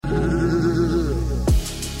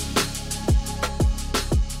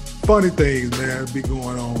funny things, man, be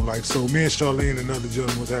going on. Like, so me and Charlene and another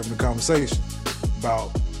gentleman was having a conversation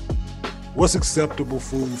about what's acceptable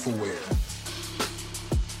food for weddings.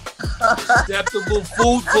 Acceptable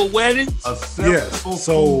food for weddings? Yes.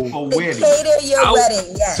 So to cater your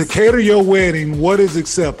wedding, yes. To cater your wedding, what is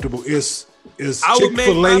acceptable? Is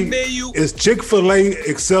Chick-fil-A is Chick-fil-A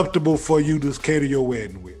acceptable for you to cater your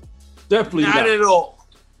wedding with? Definitely not at all.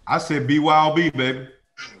 I said BYOB, baby.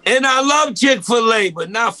 And I love Chick-fil-A,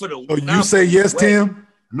 but not for the. Oh, you say yes, Tim?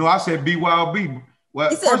 No, I said BYOB.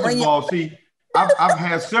 Well, first of all, see, I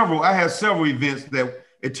had several events that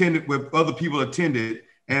attended with other people attended,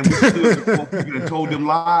 and we stood before people and told them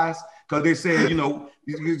lies because they said, you know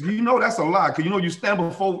that's a lie. Because you stand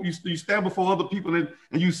before other people and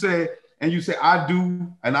you say I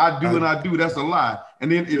do and I do and I do. That's a lie.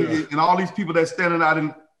 And then and all these people that's standing out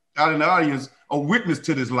in the audience are witness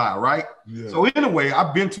to this lie, right? Yeah. So anyway,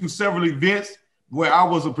 I've been to several events where I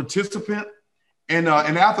was a participant, and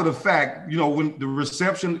after the fact, when the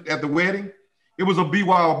reception at the wedding, it was a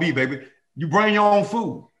BYOB, baby. You bring your own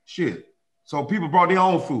food, shit. So people brought their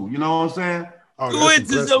own food. You know what I'm saying? You went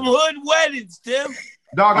to some hood weddings, Tim.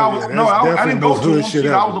 Dog, I didn't go to them. Shit,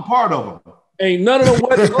 I was a part of them. Ain't none of the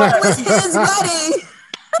weddings last. His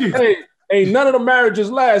wedding. Hey, ain't none of the marriages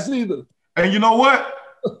last either. And you know what?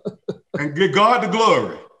 And give God the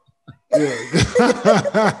glory. Yeah.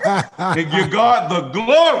 And give God the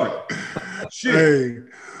glory. Shit. Hey,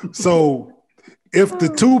 so if the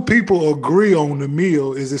two people agree on the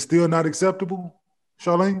meal, is it still not acceptable,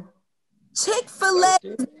 Charlene? Chick-fil-A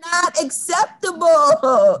is not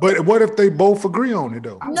acceptable. But what if they both agree on it,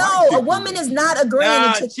 though? No, a woman is not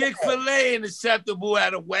agreeing to Chick-fil-A ain't acceptable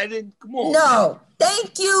at a wedding. Come on. No.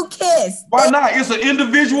 Thank you, Kiss. Why not? It's an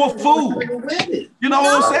individual food. You know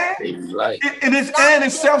what I'm saying? And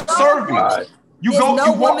it's self-serving. Right. You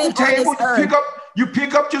walk the table, you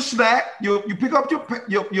pick up your snack, you pick up your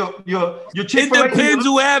Chick-fil-A. It depends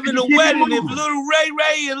who having a wedding. If little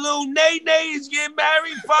Ray and little Nay is getting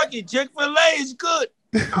married, fuck it. Chick-fil-A is good.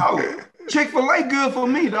 Oh, Chick-fil-A good for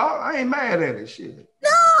me, dog. I ain't mad at it, shit. No.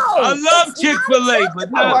 I love Chick-fil-A,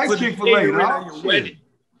 but not like for Chick-fil-A, the wedding.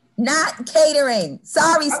 Not catering.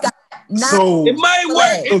 Sorry, Scott. It might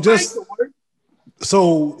work.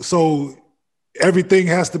 So everything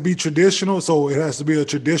has to be traditional. So it has to be a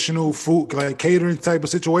traditional food, like catering type of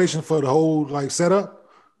situation for the whole setup.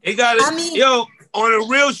 It got to, on a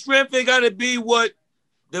real strength, it got to be what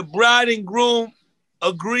the bride and groom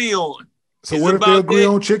agree on. So what if they agree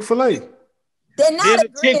on Chick-fil-A? They're not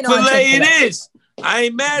agreeing on Chick-fil-A. Chick-fil-A. It is. I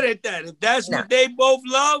ain't mad at that. If that's what they both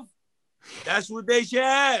love, that's what they should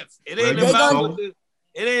have. It ain't about what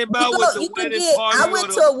the wedding party. I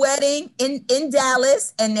went to a wedding in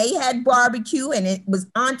Dallas, and they had barbecue, and it was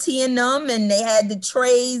auntie and them, and they had the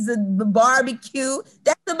trays of the barbecue.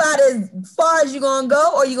 That's about as far as you're gonna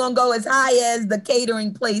go, or you're gonna go as high as the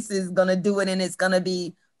catering place is gonna do it, and it's gonna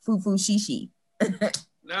be fufu shishi.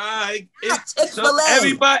 Nah, Chick-fil-A.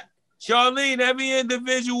 Everybody, Charlene, every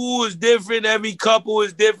individual is different. Every couple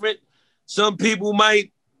is different. Some people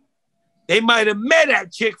might have met at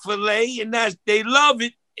Chick-fil-A and they love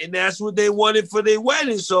it, and that's what they wanted for their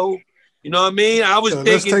wedding. So, you know what I mean? I was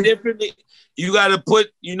thinking differently. You got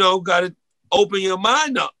to open your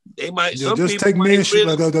mind up. They might. Just take me and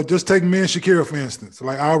Shakira, for instance,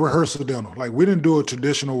 like our rehearsal dinner. Like, we didn't do a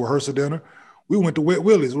traditional rehearsal dinner. We went to Wet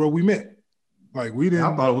Willie's where we met. Like, we didn't.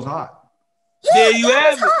 I thought it was hot. There you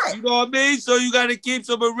have it. You know what I mean? So you got to keep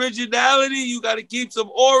some originality. You got to keep some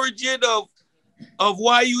origin of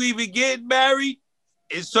why you even get married,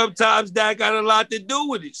 and sometimes that got a lot to do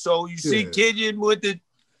with it. So you see Kenyon with the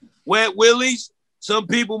Wet Willie's. Some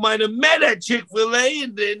people might have met at Chick-fil-A,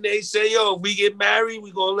 and then they say, if we get married,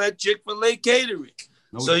 we're going to let Chick-fil-A cater it.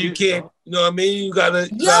 So you can't, you know what I mean? You got to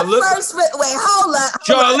look. Wait, hold up.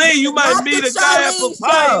 Charlene, you might meet a guy at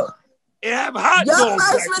Papaya and have hot dogs. Your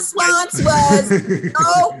first response was,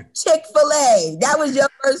 no Chick-fil-A. That was your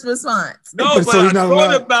first response. No, but I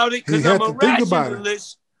thought about it because I'm a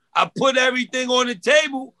rationalist. I put everything on the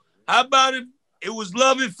table. How about it was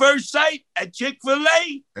love at first sight at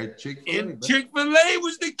Chick-fil-A? At Chick-fil-A. And Chick-fil-A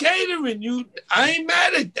was the catering. I ain't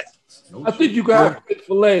mad at that. I think you can have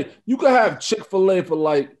Chick-fil-A. You can have Chick-fil-A for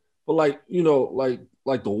like the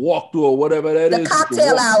walkthrough or whatever that is. The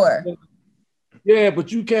cocktail hour. Yeah,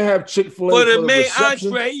 but you can't have Chick-fil-A for the main reception.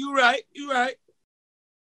 entree. You're right.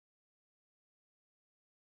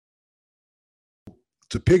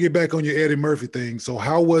 To piggyback on your Eddie Murphy thing, so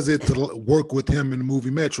how was it to work with him in the movie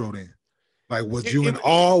Metro then? Like, was you in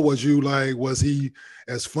awe? Was he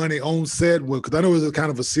as funny on set? Because I know it was kind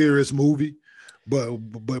of a serious movie, but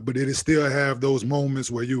did it still have those moments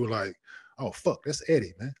where you were like, oh fuck, that's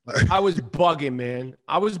Eddie, man. I was bugging, man.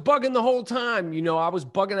 I was bugging the whole time. You know, I was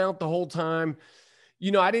bugging out the whole time.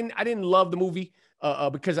 You know, I didn't love the movie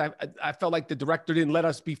because I felt like the director didn't let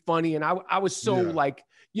us be funny, and I was so like,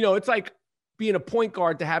 you know, it's like being a point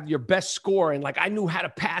guard to have your best score, and like I knew how to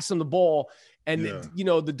pass him the ball, and you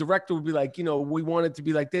know, the director would be like, you know, we want it to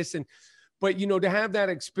be like this, and but you know, to have that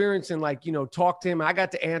experience and like, you know, talk to him, I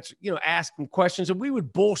got to answer, you know, ask him questions, and we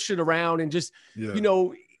would bullshit around and just, you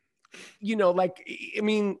know, like, I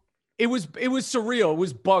mean, it was surreal. It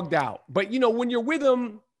was bugged out. But, you know, when you're with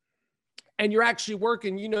him and you're actually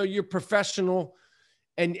working, you know, you're professional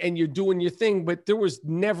and you're doing your thing, but there was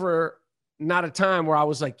never not a time where I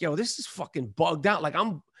was like, yo, this is fucking bugged out. Like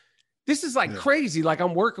this is like crazy. Like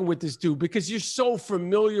I'm working with this dude because you're so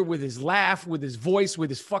familiar with his laugh, with his voice, with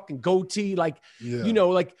his fucking goatee. Like, you know,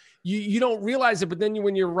 like you don't realize it, but then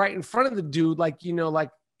when you're right in front of the dude, like, you know, like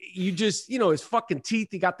you just, you know, his fucking teeth,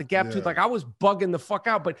 he got the gap tooth. Like I was bugging the fuck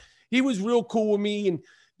out, but he was real cool with me and,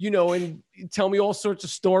 you know, and tell me all sorts of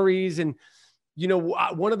stories. And, you know,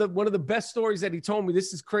 one of the best stories that he told me,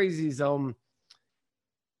 this is crazy, is, I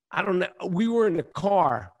don't know. We were in the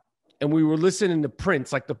car and we were listening to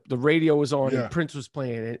Prince, like the radio was on and Prince was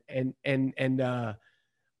playing it. And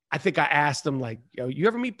I think I asked him like, yo, you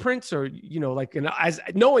ever meet Prince? Or, you know, like, and as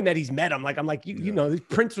knowing that he's met him, like, I'm like, you know,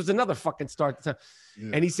 Prince was another fucking star at the time.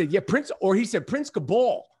 And he said, Prince, or he said, Prince could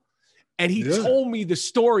ball. And he told me the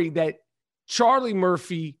story that Charlie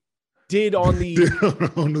Murphy did on the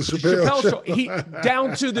Chappelle show. He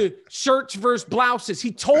down to the shirts versus blouses.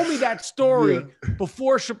 He told me that story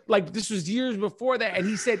before, like this was years before that. And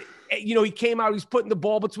he said, you know, he came out, he's putting the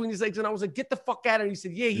ball between his legs. And I was like, get the fuck out of it. And he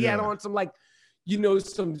said, he had on some like, you know,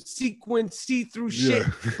 some sequin see-through shit,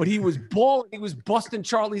 but he was balling. He was busting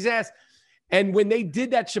Charlie's ass. And when they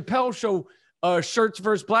did that Chappelle show, shirts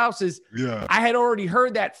versus blouses, I had already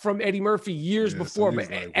heard that from Eddie Murphy years before, but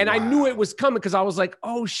like, and I knew it was coming because I was like,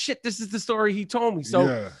 oh shit, this is the story he told me.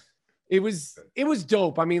 So it was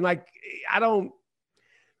dope. I mean, like, I don't,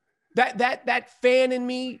 that fan in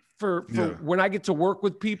me for when I get to work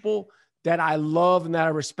with people that I love and that I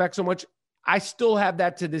respect so much, I still have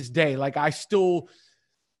that to this day. Like I still,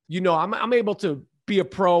 you know, I'm able to be a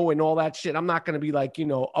pro and all that shit. I'm not going to be like, you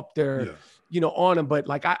know, up there, you know, on them, but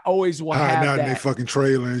like I always will have now that. They fucking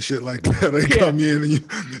trailer and shit like that. They come in and you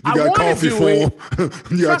got coffee for them.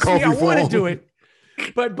 You got coffee for them. I want to do it,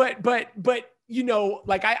 but you know,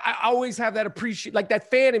 like I always have that appreciate, like that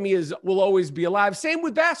fan in me will always be alive. Same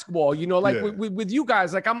with basketball, you know, like with you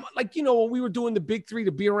guys, like I'm like, you know, when we were doing the Big Three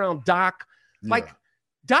to be around Doc, like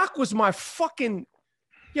Doc was my fucking,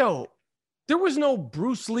 there was no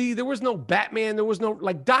Bruce Lee. There was no Batman. There was no,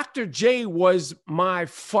 like, Dr. J was my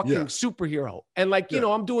fucking superhero. And like, you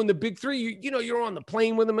know, I'm doing the Big Three, you know, you're on the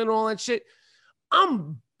plane with him and all that shit.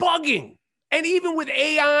 I'm bugging. And even with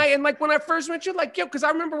AI, and like when I first met you, like, because I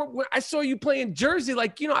remember when I saw you play in Jersey,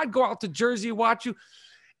 like, you know, I'd go out to Jersey, watch you,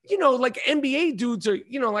 you know, like NBA dudes are,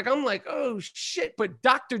 you know, like, I'm like, oh shit. But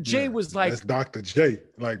Dr. J was like, that's Dr. J.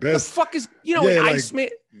 Like, that's the fuck is, you know, like, Iceman.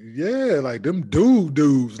 Yeah, like them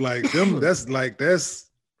dudes, like them, that's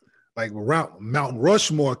like around Mount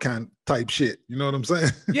Rushmore kind type shit. You know what I'm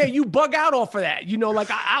saying? Yeah, you bug out off of that. You know, like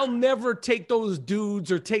I'll never take those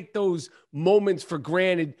dudes or take those moments for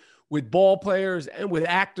granted with ball players and with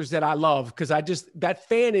actors that I love, because that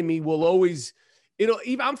fan in me will always,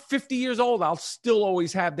 even I'm 50 years old, I'll still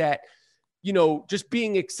always have that, you know, just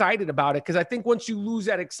being excited about it. Because I think once you lose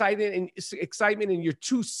that excitement and you're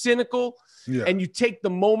too cynical and you take the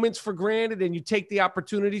moments for granted and you take the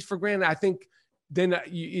opportunities for granted, I think then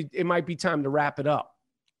it might be time to wrap it up.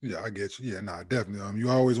 Yeah, I get you. Yeah, nah, definitely. You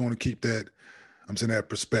always want to keep that, I'm saying, that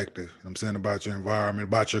perspective. I'm saying about your environment,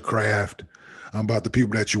 about your craft, about the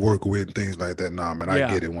people that you work with and things like that. Nah, man, I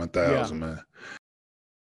get it 1,000, man.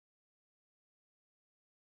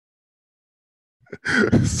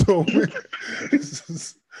 So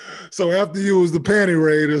after you was the panty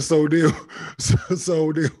raider, so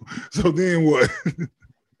then what?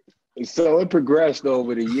 So it progressed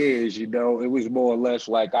over the years, you know. It was more or less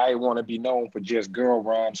like I didn't want to be known for just girl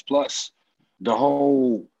rhymes. Plus, the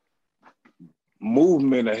whole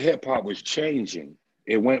movement of hip hop was changing.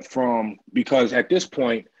 It went from, because at this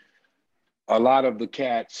point, a lot of the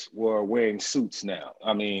cats were wearing suits now.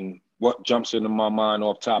 I mean, what jumps into my mind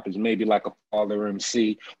off top is maybe like a Father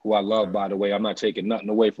MC, who I love, by the way. I'm not taking nothing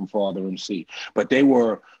away from Father MC, but they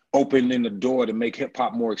were opening the door to make hip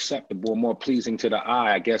hop more acceptable, more pleasing to the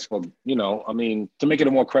eye, I guess, for, you know, I mean, to make it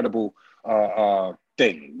a more credible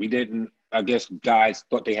thing. We didn't, I guess guys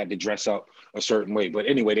thought they had to dress up a certain way, but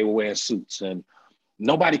anyway, they were wearing suits and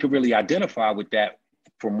nobody could really identify with that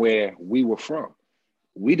from where we were from.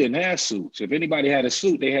 we didn't have suits. If anybody had a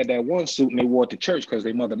suit, they had that one suit and they wore it to church because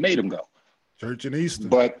their mother made them go. Church and Easter.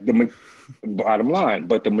 But the bottom line,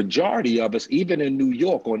 but the majority of us, even in New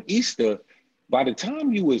York on Easter, by the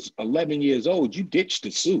time you was 11 years old, you ditched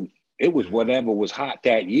the suit. It was whatever was hot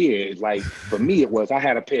that year. It's like, for me, it was, I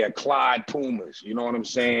had a pair of Clyde Pumas, you know what I'm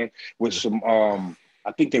saying? With some,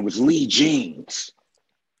 I think they was Lee jeans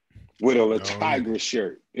with a tiger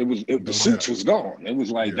shirt. The suits was gone. It was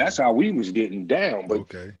like, that's how we was getting down.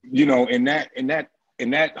 But, you know, in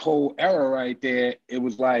that whole era right there, it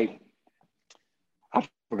was like, I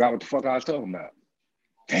forgot what the fuck I was talking about.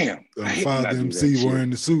 Damn. Father MC wearing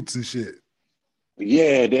the suits and shit.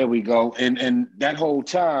 Yeah, there we go. And that whole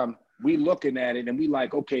time, we looking at it and we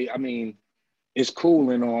like, okay, I mean, it's cool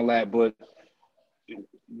and all that, but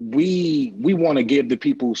we want to give the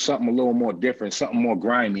people something a little more different, something more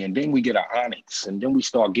grimy. And then we get an Onyx, and then we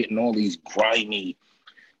start getting all these grimy,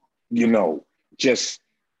 you know, just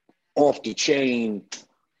off the chain,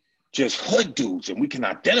 just hood dudes. And we can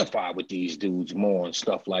identify with these dudes more and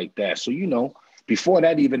stuff like that. So, you know, before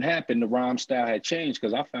that even happened, the rhyme style had changed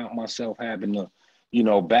because I found myself having to, you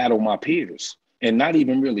know, battle my peers. And not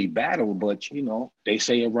even really battle, but, you know, they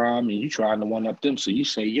say a rhyme and you trying to one up them. So you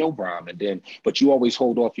say your rhyme but you always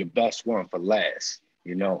hold off your best one for last,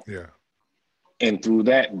 you know? Yeah. And through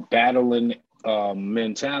that battling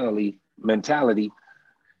mentality,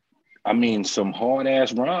 I mean, some hard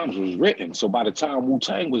ass rhymes was written. So by the time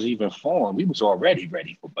Wu-Tang was even formed, we was already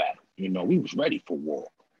ready for battle. You know, we was ready for war.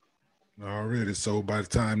 Already. So by the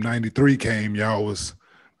time 93 came, y'all was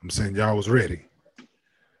ready.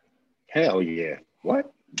 Hell yeah.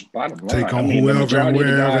 What? Bottom line. Take on whoever and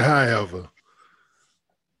wherever, however.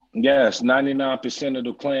 Yes, 99% of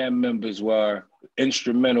the Klan members were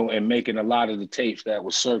instrumental in making a lot of the tapes that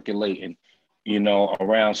was circulating, you know,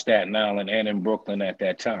 around Staten Island and in Brooklyn at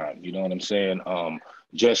that time. You know what I'm saying?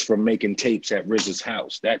 Just from making tapes at Riz's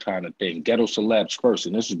house, that kind of thing. Ghetto Celebs first,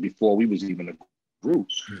 and this was before we was even a group.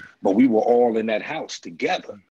 But we were all in that house together.